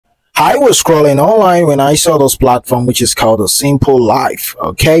I was scrolling online when I saw this platform, which is called the Simple Life.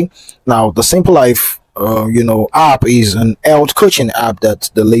 Okay, now the Simple Life, app is an health coaching app that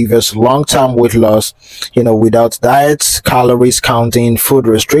delivers long-term weight loss, without diets, calories counting, food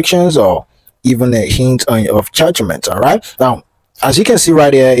restrictions, or even a hint of judgment. All right, now as you can see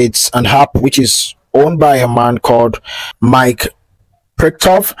right here, it's an app which is owned by a man called Mike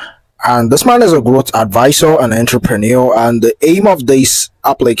Pricktoff, and this man is a growth advisor and entrepreneur, and the aim of this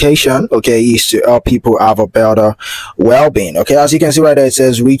application, okay, is to help people have a better well-being. Okay, as you can see right there, it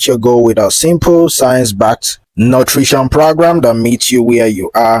says reach your goal with a simple science-backed nutrition program that meets you where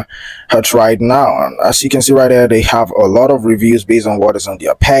you are at right now. And as you can see right there, they have a lot of reviews based on what is on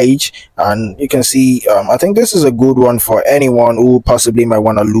their page, and you can see I think this is a good one for anyone who possibly might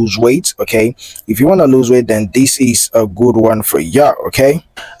want to lose weight. Okay, if you want to lose weight, then this is a good one for you. Okay,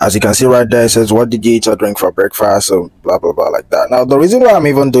 as you can see right there, it says what did you eat or drink for breakfast, so blah blah blah, like that. Now the reason why I'm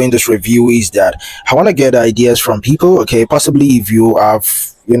even doing this review is that I want to get ideas from people. Okay, possibly if you have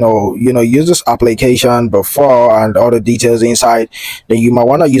use this application before and all the details inside, then you might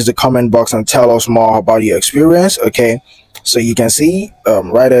want to use the comment box and tell us more about your experience. Okay, so you can see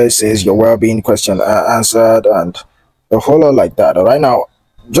right there it says your well-being question answered and a whole lot like that. All right, now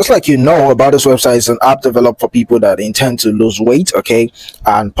just like about this website, it's an app developed for people that intend to lose weight, okay,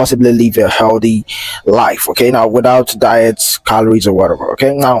 and possibly live a healthy life. Okay, now without diets, calories, or whatever.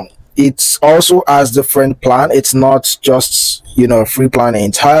 Okay, now it's also has different plan. It's not just a free plan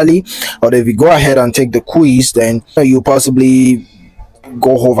entirely, but if you go ahead and take the quiz, then you possibly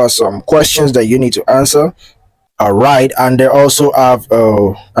go over some questions that you need to answer. All right, and they also have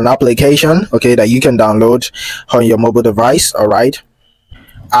an application, okay, that you can download on your mobile device. All right,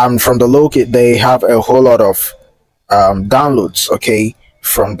 and from the look, they have a whole lot of downloads, okay,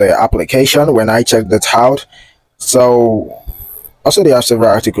 from the application when I checked that out. So also they have several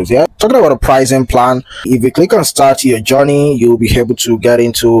articles. Yeah, talking about a pricing plan, if you click on start your journey, you'll be able to get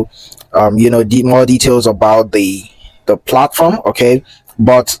into more details about the platform. Okay,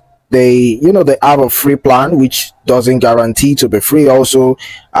 but they have a free plan which doesn't guarantee to be free also,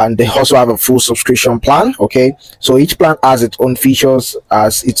 and they also have a full subscription plan. Okay, so each plan has its own features,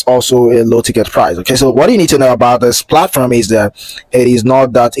 as it's also a low ticket price. Okay, so what you need to know about this platform is that it is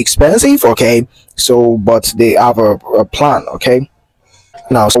not that expensive. Okay, so but they have a plan. Okay,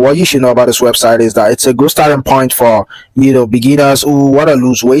 now so what you should know about this website is that it's a good starting point for beginners who want to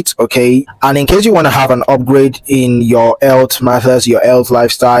lose weight. Okay, and in case you want to have an upgrade in your health methods, your health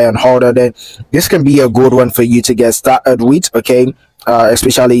lifestyle and all that, then this can be a good one for you to get started with. Okay,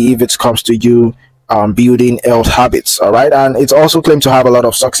 especially if it comes to you building health habits. All right, and it's also claimed to have a lot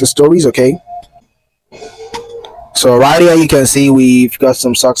of success stories. Okay, so right here you can see we've got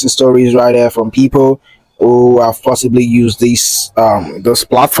some success stories right there from people who have possibly used this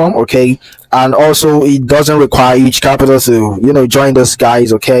platform. Okay, and also it doesn't require huge capital to join those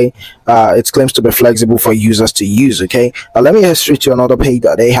guys. Okay, it claims to be flexible for users to use. Okay, let me head straight to another page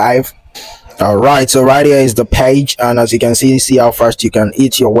that they have. All right, so right here is the page, and as you can see how fast you can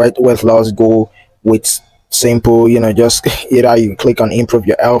hit your weight loss goal with simple just either you click on improve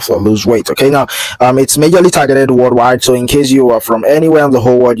your health or lose weight. Okay, now it's majorly targeted worldwide, so in case you are from anywhere in the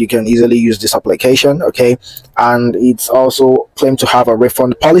whole world, you can easily use this application. Okay, and it's also claimed to have a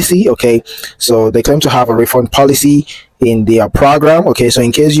refund policy. Okay, so they claim to have a refund policy in their program. Okay, so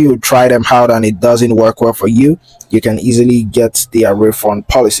in case you try them out and it doesn't work well for you, you can easily get their refund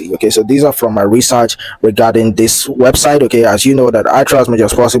policy. Okay, so these are from my research regarding this website. Okay, as you know that I try as much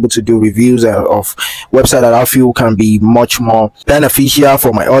as possible to do reviews of website that I feel can be much more beneficial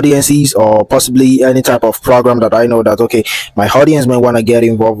for my audiences, or possibly any type of program that I know that okay my audience may want to get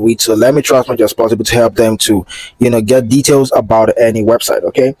involved with. So let me try as much as possible to help them to get details about any website.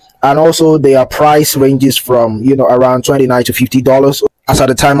 Okay, and also their price ranges from around $29 to $50 as at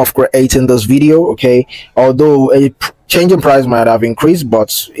the time of creating this video. Okay, although a change in price might have increased,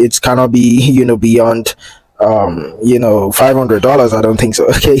 but it cannot be beyond $500. I don't think so.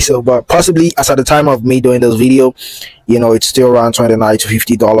 Okay, so but possibly as at the time of me doing this video, it's still around $29 to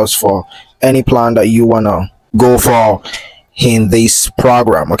 $50 for any plan that you want to go for in this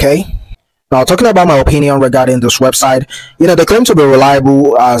program. Okay, now talking about my opinion regarding this website, they claim to be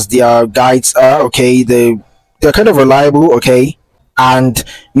reliable as their guides are. Okay, they're kind of reliable. Okay, and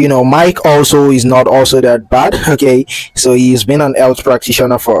Mike also is not also that bad. Okay, so he's been an health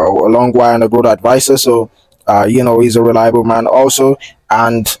practitioner for a long while and a growth advisor, so he's a reliable man also.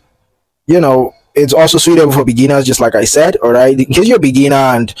 And It's also suitable for beginners, just like I said. All right, in case you're a beginner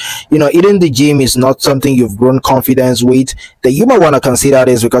and eating the gym is not something you've grown confidence with, then you might want to consider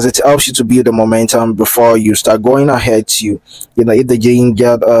this, because it helps you to build the momentum before you start going ahead to hit the gym,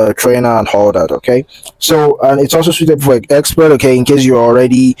 get a trainer and all that. Okay, so, and it's also suitable for expert. Okay, in case you're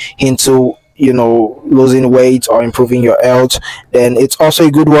already into losing weight or improving your health, then it's also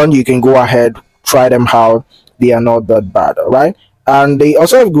a good one. You can go ahead, try them out. They are not that bad. All right, and they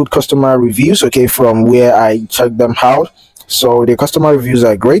also have good customer reviews, okay, from where I checked them out. So the customer reviews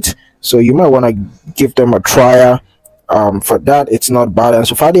are great, so you might want to give them a trial. For that, it's not bad, and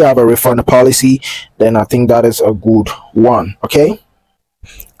so far they have a refund policy, then I think that is a good one. Okay,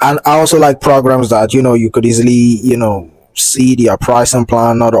 and I also like programs that you could easily see their pricing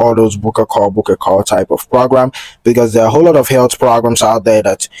plan, not all those book a call type of program, because there are a whole lot of health programs out there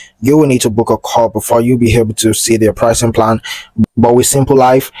that you will need to book a call before you be able to see their pricing plan. But with Simple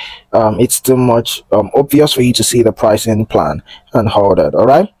Life, it's too much obvious for you to see the pricing plan and all that. All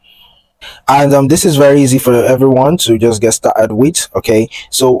right, and this is very easy for everyone to just get started with. Okay,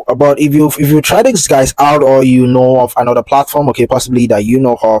 so about if you try this guys out, or of another platform, okay, possibly that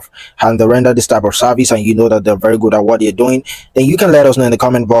of, and they render this type of service, and that they're very good at what they're doing, then you can let us know in the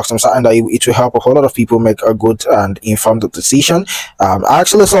comment box. I'm certain that it will help a whole lot of people make a good and informed decision. I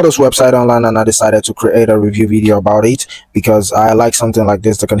actually saw this website online, and I decided to create a review video about it, because I like something like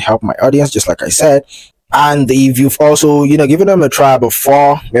this that can help my audience, just like I said. And if you've also given them a try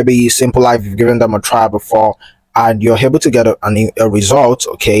before, maybe Simple Life, you've given them a try before, and you're able to get a result,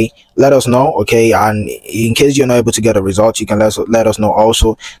 okay, let us know. Okay, and in case you're not able to get a result, you can let us know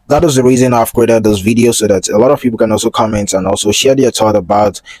also. That is the reason I've created this video, so that a lot of people can also comment and also share their thought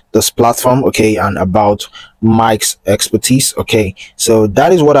about this platform, okay, and about Mike's expertise. Okay, so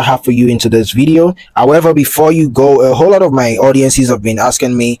that is what I have for you into this video. However, before you go, a whole lot of my audiences have been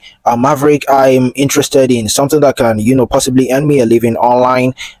asking me, Maverick, I'm interested in something that can possibly earn me a living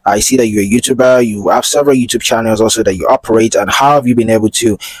online. I see that you're a YouTuber, you have several YouTube channels also that you operate, and how have you been able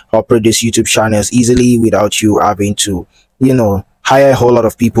to operate these YouTube channels easily without you having to hire a whole lot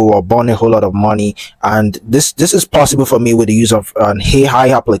of people or burn a whole lot of money? And this is possible for me with the use of an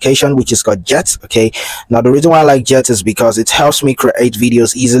AI application, which is called Jet. Okay, now the reason why I like Jet is because it helps me create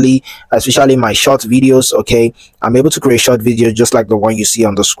videos easily, especially my short videos. Okay, I'm able to create short videos just like the one you see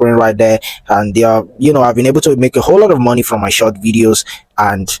on the screen right there, and they are I've been able to make a whole lot of money from my short videos.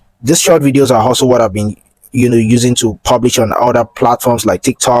 And these short videos are also what I've been using to publish on other platforms like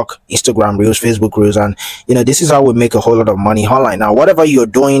TikTok, Instagram Reels, Facebook Reels, and this is how we make a whole lot of money online. Now, whatever you're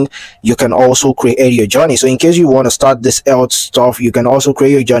doing, you can also create your journey. So in case you want to start this health stuff, you can also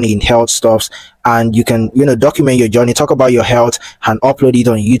create your journey in health stuffs, and you can document your journey, talk about your health, and upload it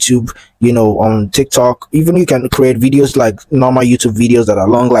on YouTube, on TikTok. Even you can create videos like normal YouTube videos that are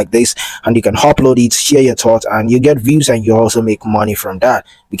long like this, and you can upload it, share your thoughts, and you get views, and you also make money from that,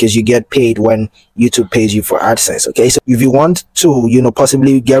 because you get paid when YouTube pays you for AdSense. Okay, so if you want to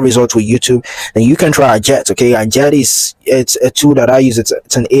possibly get results with YouTube, then you can try Jet. Okay, and Jet it's a tool that I use.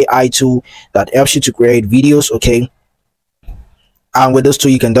 It's an AI tool that helps you to create videos. Okay, and with this tool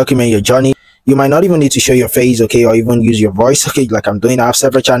you can document your journey. You might not even need to show your face, okay, or even use your voice, okay, like I'm doing. I have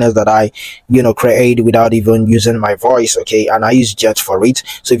several channels that I create without even using my voice, okay, and I use Jet for it.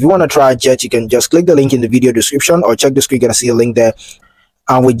 So if you want to try Jet, you can just click the link in the video description, or check the screen. You're gonna see a link there.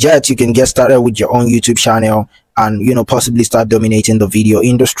 And with Jet, you can get started with your own YouTube channel, and possibly start dominating the video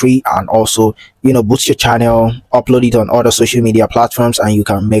industry, and also boost your channel, upload it on other social media platforms, and you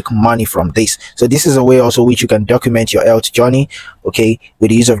can make money from this. So this is a way also which you can document your health journey, okay, with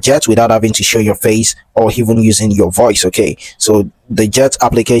the use of Jet without having to show your face or even using your voice. Okay, so the Jet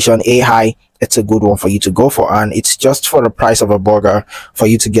application AI, it's a good one for you to go for, and it's just for the price of a burger for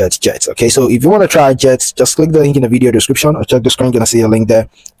you to get Jet. Okay, so if you want to try Jet, just click the link in the video description, or check the screen. You're gonna see a link there,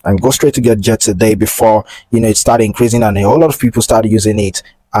 and go straight to get Jet today before it started increasing and a whole lot of people started using it,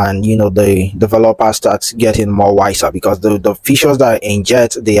 and the developer starts getting more wiser, because the features that are in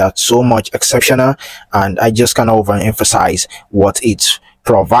Jet, they are so much exceptional, and I just kind of overemphasize what it's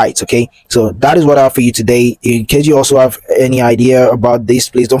provides. Okay, so that is what I have for you today. In case you also have any idea about this,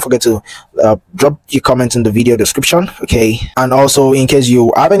 please don't forget to drop your comments in the video description. Okay, and also in case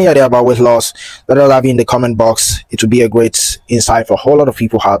you have any idea about weight loss, let us have you in the comment box. It will be a great insight for a whole lot of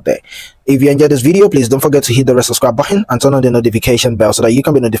people out there. If you enjoyed this video, please don't forget to hit the red subscribe button and turn on the notification bell, so that you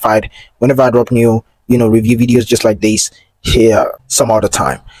can be notified whenever I drop new review videos just like this here some other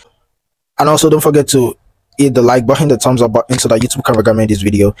time. And also don't forget to hit the like button, the thumbs up button, so that YouTube can recommend this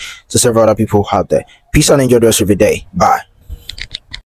video to several other people out there. Peace and enjoy the rest of your day. Bye.